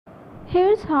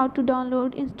Here's how to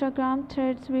download Instagram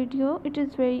Threads video. It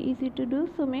is very easy to do,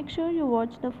 so make sure you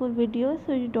watch the full video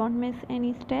so you don't miss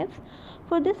any steps.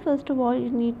 For this, first of all, you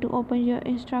need to open your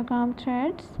Instagram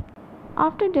Threads.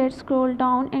 After that, scroll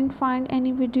down and find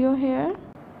any video here.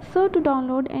 So to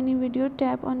download any video,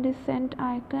 tap on this send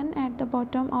icon at the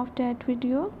bottom of that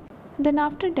video. Then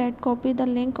after that, copy the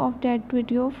link of that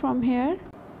video from here.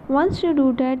 Once you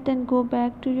do that, then go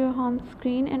back to your home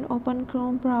screen and open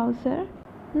Chrome browser.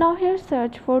 Now here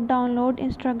search for download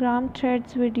Instagram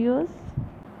Threads videos.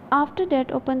 After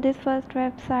that, open this first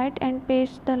website and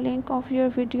paste the link of your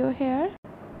video here.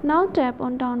 Now tap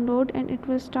on download and it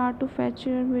will start to fetch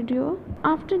your video.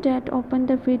 After that, open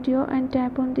the video and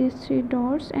tap on these three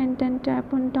dots and then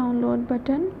tap on download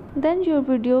button. Then your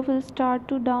video will start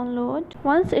to download.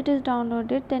 Once it is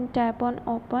downloaded, then tap on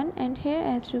open, and here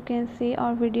as you can see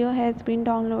our video has been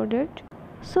downloaded.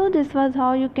 So this was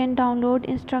how you can download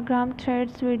Instagram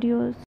Threads videos.